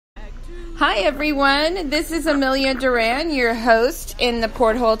Hi everyone, this is Amelia Duran, your host in the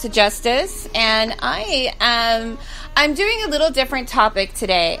Porthole to Justice, and I'm doing a little different topic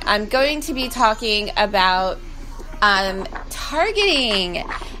today. I'm going to be talking about targeting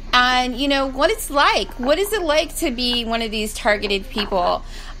and, you know, what it's like. What is it like to be one of these targeted people?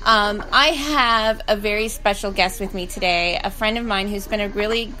 I have a very special guest with me today, a friend of mine who's been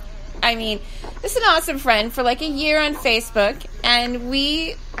this is an awesome friend for like a year on Facebook, and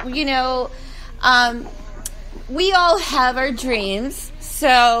we all have our dreams.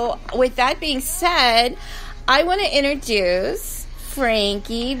 So with that being said, I want to introduce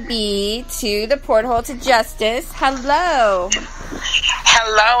Frankie B to the Porthole to Justice. Hello.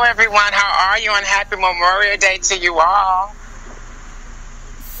 Hello, everyone. How are you? And happy Memorial Day to you all.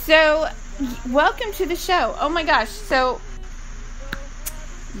 So, welcome to the show. Oh my gosh. So,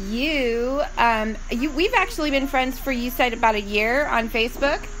 we've actually been friends for, you said, about a year on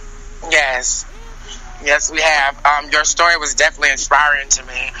Facebook? Yes, we have. Your story was definitely inspiring to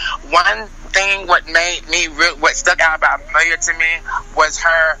me. One thing what stuck out about Amelia to me was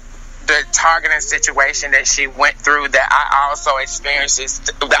the targeting situation that she went through, that I also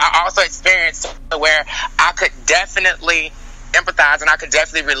experienced, where I could definitely empathize and I could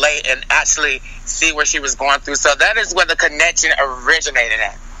definitely relate and actually see where she was going through. So that is where the connection originated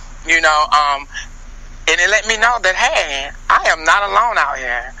at, and it let me know that, hey, I am not alone out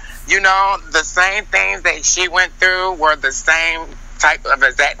here. The same things that she went through were the same type of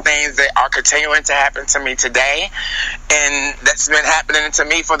exact things that are continuing to happen to me today, and that's been happening to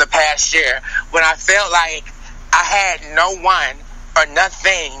me for the past year, when I felt like I had no one or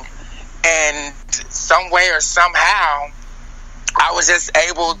nothing, and some way or somehow I was just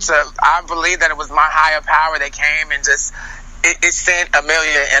able to, I believe that it was my higher power that came and just it sent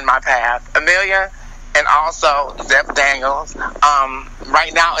Amelia in my path. Amelia and also Zeph Daniels.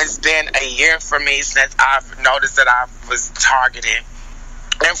 Right now it's been a year for me since I've noticed that I was targeted.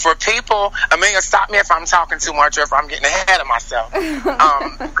 And for people, Amelia, stop me if I'm talking too much or if I'm getting ahead of myself.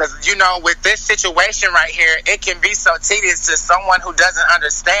 Because, with this situation right here, it can be so tedious to someone who doesn't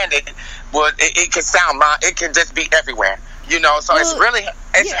understand it. Well, it can sound, it can just be everywhere. So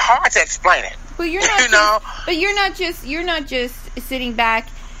it's hard to explain it. Well, you're not you're not just sitting back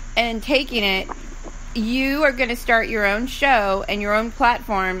and taking it. You are going to start your own show and your own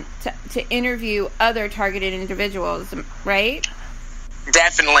platform to interview other targeted individuals, right?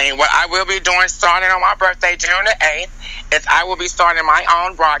 Definitely. What I will be doing starting on my birthday, June the 8th, is I will be starting my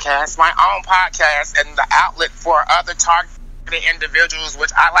own broadcast, my own podcast, and the outlet for other targeted individuals,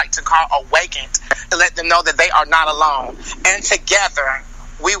 which I like to call Awakened, to let them know that they are not alone. And together,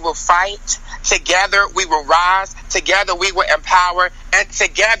 we will fight. Together, we will rise. Together, we will empower. And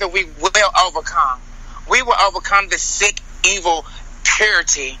together, we will overcome. We will overcome the sick, evil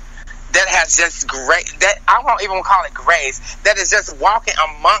purity that has just that I won't even call it grace, that is just walking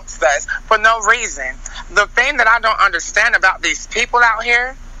amongst us for no reason. The thing that I don't understand about these people out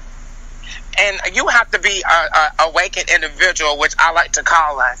here, and you have to be a awakened individual, which I like to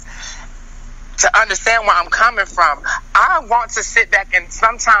call us, to understand where I'm coming from. I want to sit back and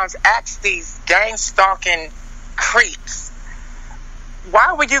sometimes ask these gang-stalking creeps,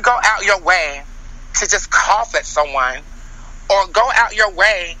 why would you go out your way to just cough at someone, or go out your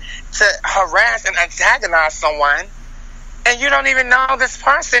way to harass and antagonize someone, and you don't even know this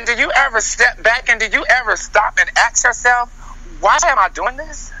person? Do you ever step back and do you ever stop and ask yourself, why am I doing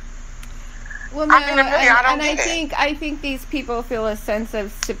this? Well, no, I think these people feel a sense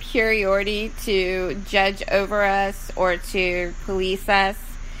of superiority to judge over us or to police us,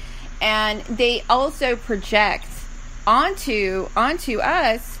 and they also project onto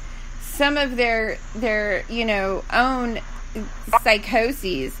us some of their own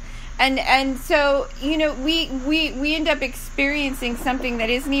psychoses, and so we end up experiencing something that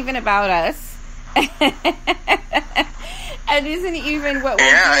isn't even about us. And isn't even what we're doing.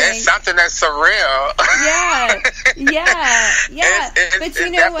 Yeah, it's something that's surreal. Yeah. But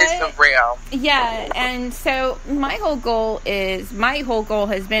you know what? Surreal. Yeah, and so my whole goal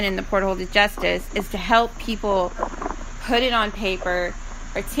has been in the Porthole to Justice is to help people put it on paper,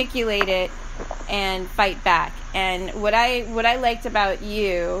 articulate it, and fight back. And what I liked about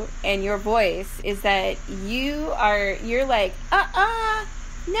you and your voice is that you're like,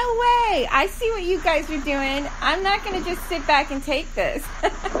 no way. I see what you guys are doing. I'm not going to just sit back and take this.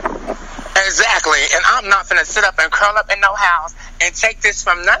 Exactly. And I'm not going to sit up and curl up in no house and take this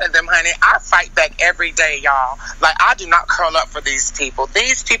from none of them, honey. I fight back every day, y'all. Like, I do not curl up for these people.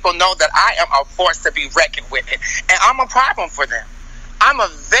 These people know that I am a force to be reckoned with. And I'm a problem for them. I'm a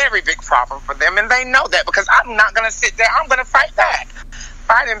very big problem for them. And they know that, because I'm not going to sit there. I'm going to fight back.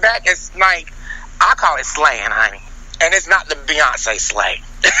 fighting back is like, I call it slaying, honey. And it's not the Beyonce slay.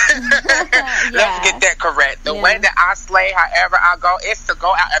 Let's get that correct. The way that I slay, however I go, is to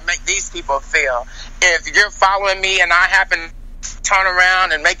go out and make these people feel. If you're following me and I happen to turn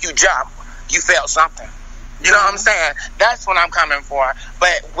around and make you jump, you felt something. You know what I'm saying? That's what I'm coming for.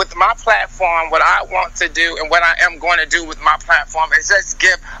 But with my platform, what I want to do and what I am going to do with my platform is just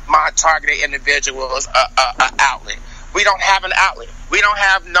give my targeted individuals a outlet. We don't have an outlet. We don't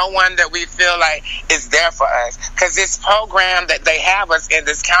have no one that we feel like is there for us. Because this program that they have us in,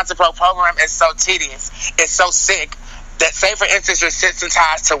 this Counter Pro program, is so tedious. It's so sick that, say, for instance, you're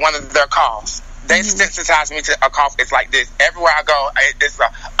sensitized to one of their coughs. They sensitize me to a cough. It's like this. Everywhere I go, it's a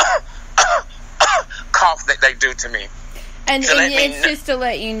cough that they do to me. And it's just to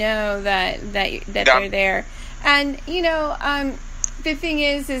let you know that they're there. And, the thing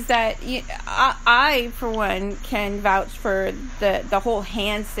is that I, for one, can vouch for the whole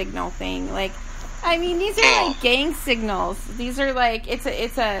hand signal thing. Like, I mean, these are like gang signals. These are like, it's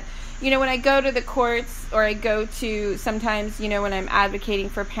a, when I go to the courts, or I go to, sometimes, when I'm advocating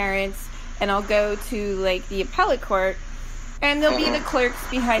for parents, and I'll go to, like, the appellate court, and there'll be the clerks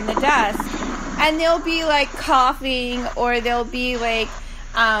behind the desk, and they'll be, like, coughing, or they'll be, like,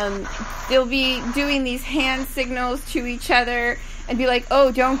 they'll be doing these hand signals to each other, and be like,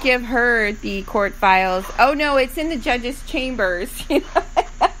 oh, don't give her the court files. Oh, no, it's in the judge's chambers. Yeah,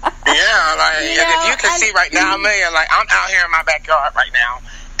 like, if you can see right now, Amelia, like, I'm out here in my backyard right now,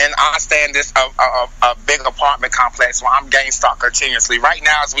 and I stay in this a big apartment complex where I'm gang stalked continuously. Right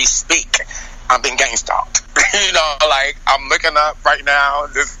now, as we speak, I'm being gang stalked. Like, I'm looking up right now.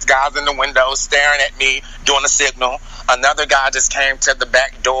 This guy's in the window staring at me, doing a signal. Another guy just came to the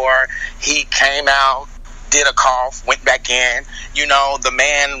back door. He came out, did a cough, went back in. The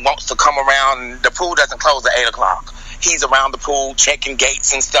man wants to come around. The pool doesn't close at 8 o'clock. He's around the pool checking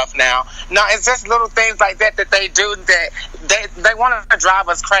gates and stuff now. No, it's just little things like that they do that they want to drive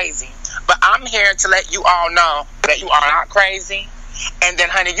us crazy. But I'm here to let you all know that you are not crazy. And then,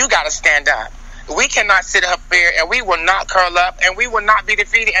 honey, you got to stand up. We cannot sit up here, and we will not curl up, and we will not be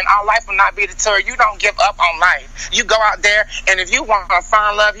defeated, and our life will not be deterred. You don't give up on life. You go out there, and if you want to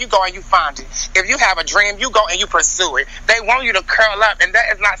find love, you go and you find it. If you have a dream, you go and you pursue it. They want you to curl up, and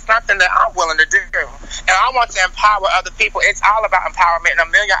that is not something that I'm willing to do. And I want to empower other people. It's all about empowerment. And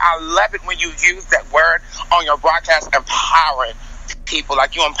Amelia, I love it when you use that word on your broadcast, empowering people.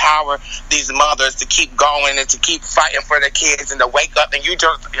 Like, you empower these mothers to keep going and to keep fighting for their kids and to wake up, and you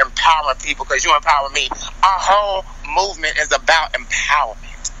just empower people because you empower me. Our whole movement is about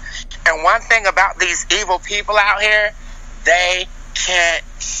empowerment. And one thing about these evil people out here, they can't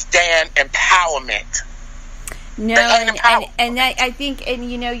stand empowerment. No, and that, I think,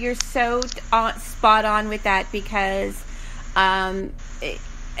 and you're so spot on with that, because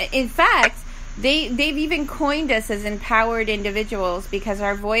in fact, they've even coined us as empowered individuals, because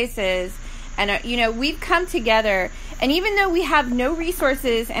our voices and we've come together, and even though we have no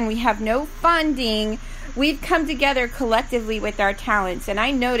resources and we have no funding, we've come together collectively with our talents. And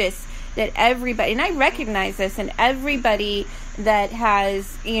I notice that everybody, and I recognize this, and everybody that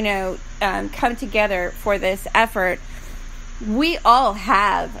has come together for this effort, we all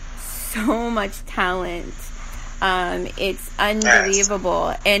have so much talent. It's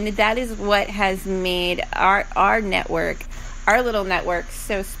unbelievable. And that is what has made our network, our little network,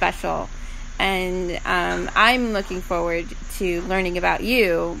 so special. And I'm looking forward to learning about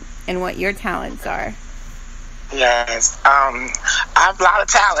you and what your talents are. Yes. I have a lot of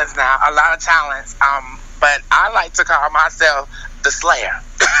talents now, but I like to call myself the Slayer.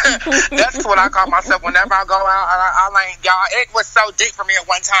 That's what I call myself whenever I go out. I like, y'all, it was so deep for me at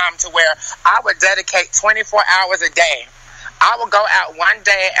one time to where I would dedicate 24 hours a day. I would go out one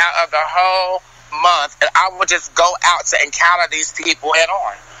day out of the whole month, and I would just go out to encounter these people head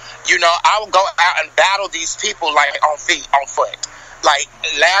on. I would go out and battle these people like on foot. Like,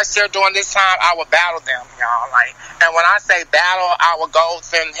 last year during this time, I would battle them, y'all. Like, and when I say battle, I would go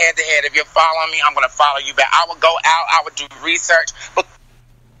from head to head. If you're following me, I'm going to follow you back. I would go out, I would do research.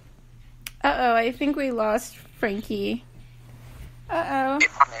 Uh-oh, I think we lost Frankie. Uh-oh.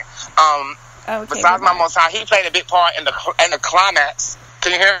 Besides my Most High, he played a big part in the climax.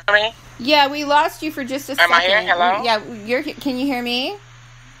 Can you hear me? Yeah, we lost you for just a second. Am I here? Hello? Yeah, can you hear me?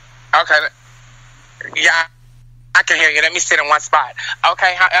 Okay. Yeah, I can hear you. Let me sit in one spot.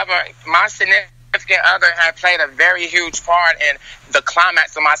 Okay, however, my significant other had played a very huge part in the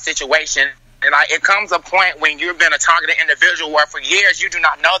climax of my situation. And it comes a point when you've been a targeted individual where for years you do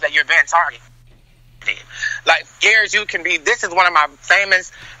not know that you're being targeted. Like, years you can be, this is one of my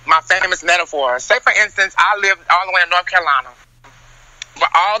famous metaphors. Say, for instance, I lived all the way in North Carolina. for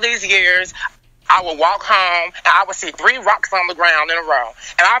all these years, I would walk home and I would see 3 rocks on the ground in a row.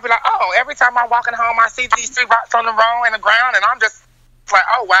 And I'd be like, oh, every time I'm walking home, I see these 3 rocks on the row in the ground, and I'm just like,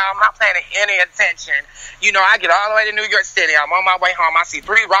 oh, wow, I'm not paying any attention. You know, I get all the way to New York City. I'm on my way home. I see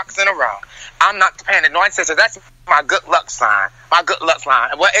 3 rocks in a row. I'm not paying no attention. That's my good luck sign. My good luck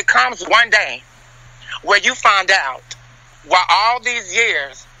sign. Well, it comes one day where you find out while all these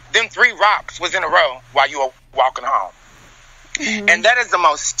years, them 3 rocks was in a row while you were walking home. Mm-hmm. And that is the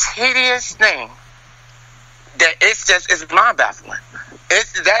most tedious thing. That it's mind-baffling.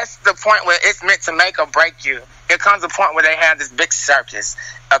 That's the point where it's meant to make or break you. It comes a point where they have this big circus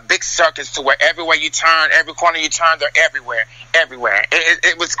to where everywhere you turn, every corner you turn, they're everywhere.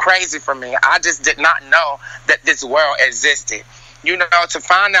 It was crazy for me. I just did not know that this world existed. You know, to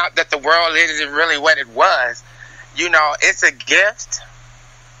find out that the world isn't really what it was, you know, it's a gift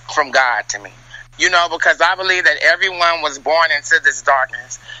from God to me. You know, because I believe that everyone was born into this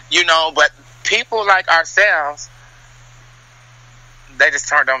darkness, you know, but people like ourselves, they just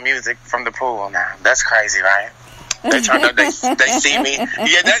turned on music from the pool now. That's crazy, right? They turned on, they see me.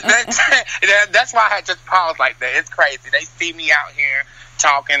 Yeah, that's why I just paused like that. It's crazy. They see me out here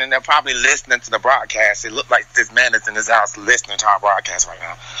talking, and they're probably listening to the broadcast. It looked like this man is in his house listening to our broadcast right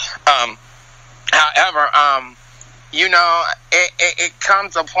now. However, you know, it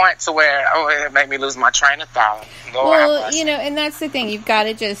comes a point to where, it made me lose my train of thought. Well, you know, and that's the thing. You've got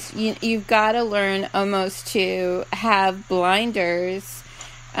to you've got to learn almost to have blinders,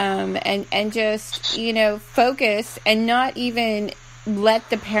 and just, you know, focus and not even let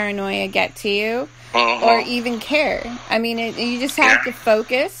the paranoia get to you, or even care. I mean, you just have to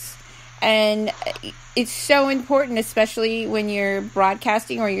focus, and it's so important, especially when you're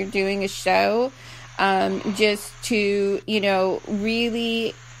broadcasting or you're doing a show. Just to, you know,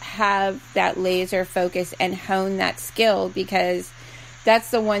 really have that laser focus and hone that skill, because that's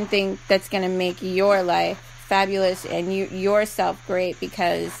the one thing that's going to make your life fabulous and yourself great.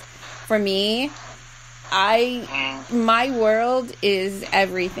 Because for me, my world is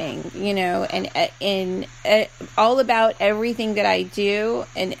everything, you know, and all about everything that I do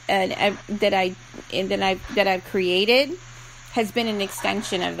and that I've created has been an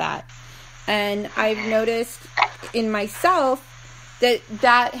extension of that. And I've noticed in myself that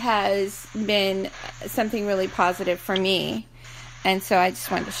has been something really positive for me. And so I just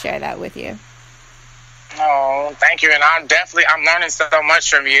wanted to share that with you. Oh, thank you. And I'm learning so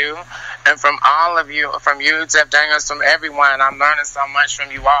much from you and from all of you, from you, Jeff Daniels, from everyone. I'm learning so much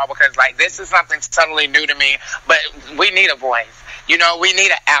from you all, because like, this is something totally new to me, but we need a voice. You know, we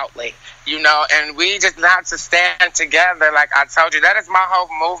need an outlet, you know, and we just have to stand together. Like I told you, that is my whole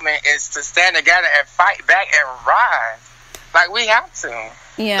movement, is to stand together and fight back and rise. Like, we have to.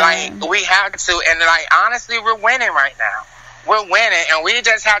 Yeah. Like, we have to. And, like, honestly, we're winning right now. We're winning, and we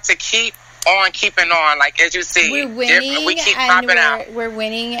just have to keep on keeping on. Like, as you see, we're winning, we keep popping out. We're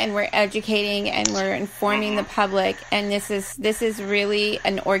winning, and we're educating, and we're informing the public. And this is really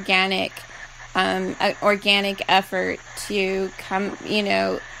an organic effort to come, you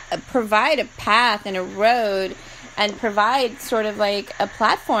know, provide a path and a road, and provide sort of like a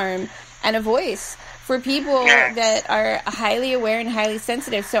platform and a voice for people that are highly aware and highly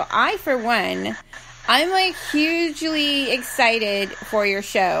sensitive. So I, for one, I'm like hugely excited for your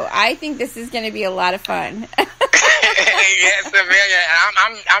show. I think this is going to be a lot of fun. Yes, Amelia.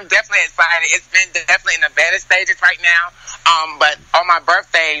 I'm definitely excited. It's been definitely in the beta stages right now. But on my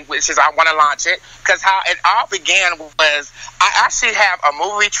birthday, which is, I want to launch it, because how it all began was, I actually have a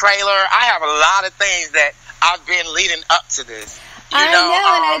movie trailer. I have a lot of things that I've been leading up to this. I know,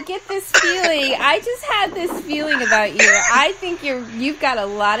 and I get this feeling. I just had this feeling about you. I think you've got a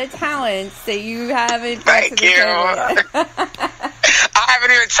lot of talents that you haven't brought to the table. I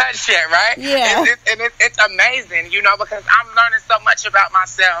haven't even touched yet, right? Yeah. It's amazing, you know, because I'm learning so much about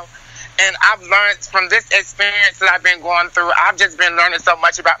myself. And I've learned from this experience that I've been going through, I've just been learning so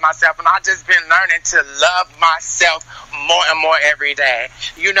much about myself, and I've just been learning to love myself more and more every day.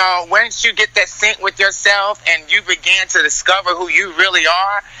 You know, once you get that sync with yourself and you begin to discover who you really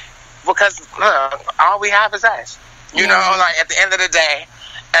are, because all we have is us. You know, like at the end of the day.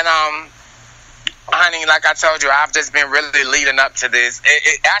 And honey, like I told you, I've just been really leading up to this.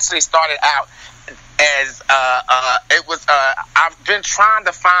 It actually started out as I've been trying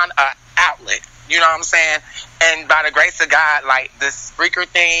to find an outlet, you know what I'm saying? And by the grace of God, like this Spreaker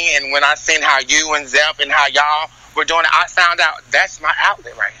thing, and when I seen how you and Zeph and how y'all were doing it, I found out that's my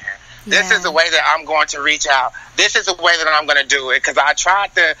outlet right here. Yeah. This is the way that I'm going to reach out. This is the way that I'm going to do it, because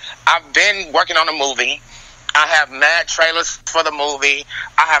I've been working on a movie. I have mad trailers for the movie.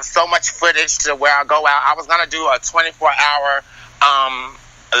 I have so much footage to where I go out. I was going to do a 24-hour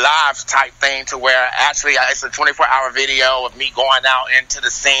live type thing to where actually it's a 24-hour video of me going out into the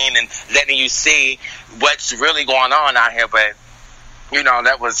scene and letting you see what's really going on out here. But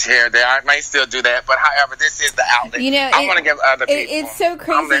that was here, there. I may still do that, but however, this is the outlet. I want to give other people. It's so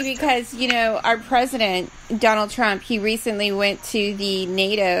crazy because, our president, Donald Trump, he recently went to the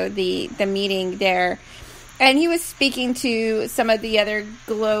NATO, the meeting there, and he was speaking to some of the other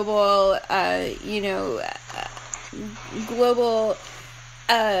global, how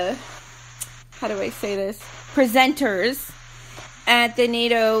do I say this? Presenters at the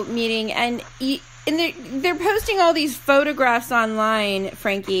NATO meeting, and they're posting all these photographs online,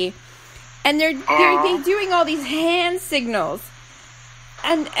 Frankie, and they're doing all these hand signals,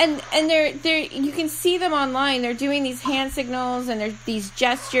 and they're you can see them online. They're doing these hand signals and they're these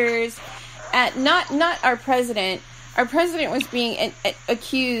gestures at not our president. Our president was being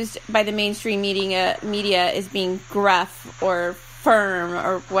accused by the mainstream media as being gruff or firm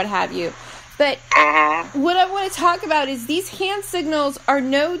or what have you. But what I want to talk about is these hand signals are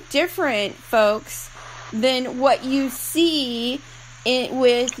no different, folks, than what you see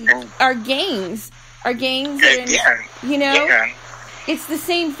with our gangs. Our gangs, it's the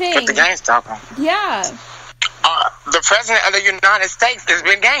same thing. With the gangstalking. Yeah. The president of the United States has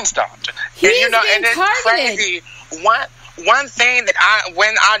been gangstalked. He's been and it's targeted. Crazy. One thing that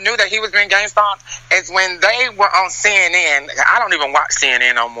when I knew that he was being gangstalked is when they were on CNN. I don't even watch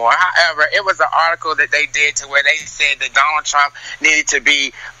CNN no more. However, it was an article that they did to where they said that Donald Trump needed to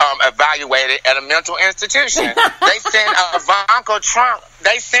be evaluated at a mental institution. They sent Ivanka Trump.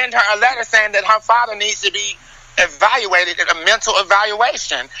 They sent her a letter saying that her father needs to be evaluated at a mental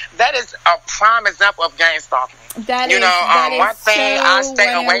evaluation. That is a prime example of gangstalking. That one thing I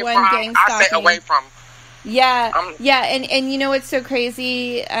stay away from. Yeah, and you know what's so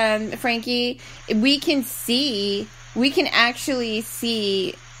crazy, Frankie? We can actually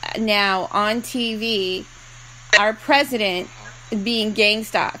see now on TV our president being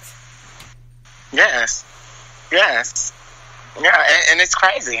gangstalked. Yes, yeah, and it's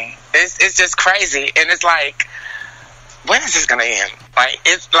crazy. It's just crazy, and it's like, when is this gonna end? Like,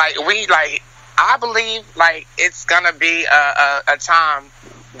 it's like I believe it's gonna be a time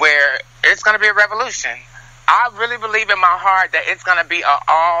where it's gonna be a revolution. I really believe in my heart that it's going to be an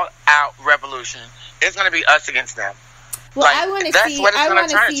all-out revolution. It's going to be us against them. Well, I want to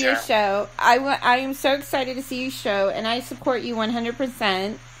see your show. I am so excited to see your show, and I support you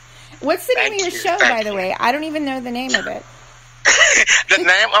 100%. What's the name of your show, by the way? I don't even know the name of it. The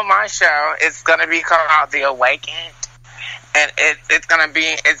name of my show is going to be called The Awakened, and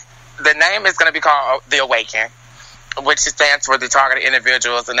the name is going to be called The Awakened, which stands for the targeted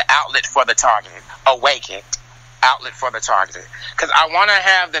individuals and the outlet for the targeted. Awakened, outlet for the targeted. Because I want to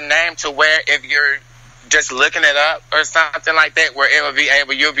have the name to where if you're just looking it up or something like that, where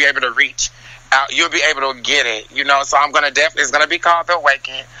you'll be able to reach out, you'll be able to get it. So I'm gonna it's gonna be called The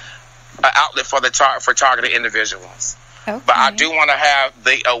Awakened, an outlet for for targeted individuals. Okay. But I do want to have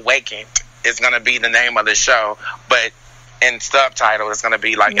The Awakened is gonna be the name of the show, but in subtitle, it's going to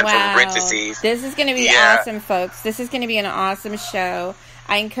be in parentheses. This is going to be awesome, folks. This is going to be an awesome show.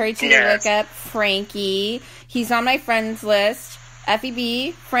 I encourage you to look up Frankie. He's on my friends list.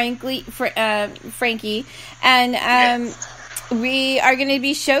 FEB, Frankie. And we are going to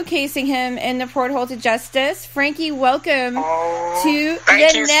be showcasing him in the Porthole to Justice. Frankie, welcome to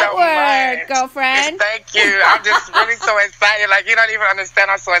the network, girlfriend. Thank you. I'm just really so excited. You don't even understand.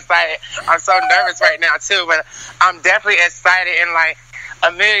 I'm so excited. I'm so nervous right now, too. But I'm definitely excited. And,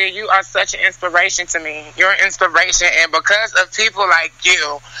 Amelia, you are such an inspiration to me. You're an inspiration. And because of people like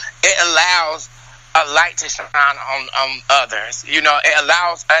you, it allows a light to shine on others. It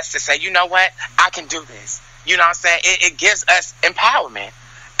allows us to say, you know what? I can do this. You know what I'm saying? It gives us empowerment.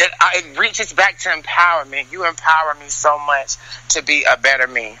 It reaches back to empowerment. You empower me so much to be a better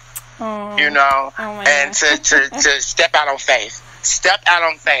me. And to step out on faith. Step out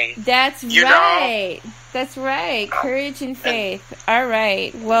on faith. That's right. That's right. Courage and faith. All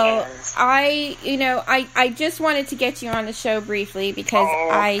right. Well, yes. I just wanted to get you on the show briefly because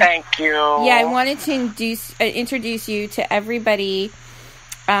thank you. Yeah, I wanted to introduce you to everybody.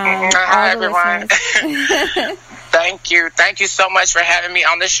 Hi, everyone. Thank you so much for having me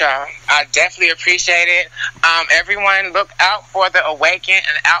on the show. I definitely appreciate it. Everyone, look out for The Awaken,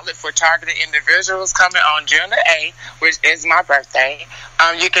 an outlet for targeted individuals, coming on June the 8th, which is my birthday.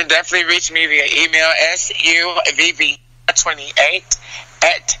 You can definitely reach me via email SUVV28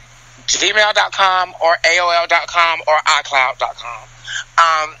 at gmail.com or AOL.com or iCloud.com.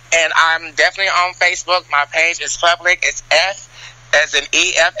 And I'm definitely on Facebook. My page is public. It's F as in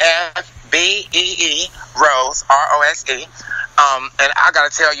EFF BEE Rose, ROSE. And I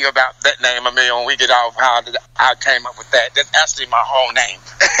gotta tell you about that name, Amelia, when we get off, how I came up with that. That's actually my whole name.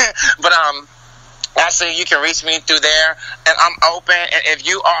 But actually, you can reach me through there, and I'm open. And if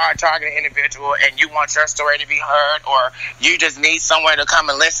you are a targeted individual and you want your story to be heard, or you just need somewhere to come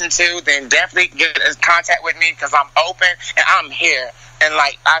and listen to, then definitely get in contact with me, because I'm open and I'm here. And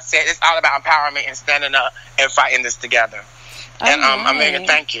like I said, it's all about empowerment and standing up and fighting this together. And Amelia,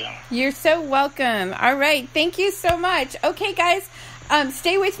 thank you. You're so welcome. All right, thank you so much. Okay, guys,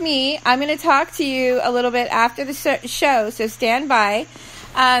 stay with me. I'm going to talk to you a little bit after the show, so stand by.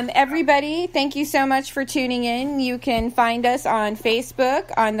 Everybody, thank you so much for tuning in. You can find us on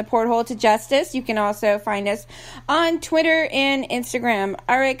Facebook on the Porthole to Justice. You can also find us on Twitter and Instagram.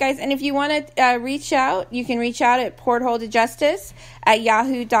 All right, guys, and if you want to reach out, you can reach out at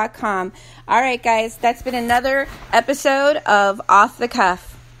portholetojustice@yahoo.com. All right, guys, that's been another episode of Off the Cuff.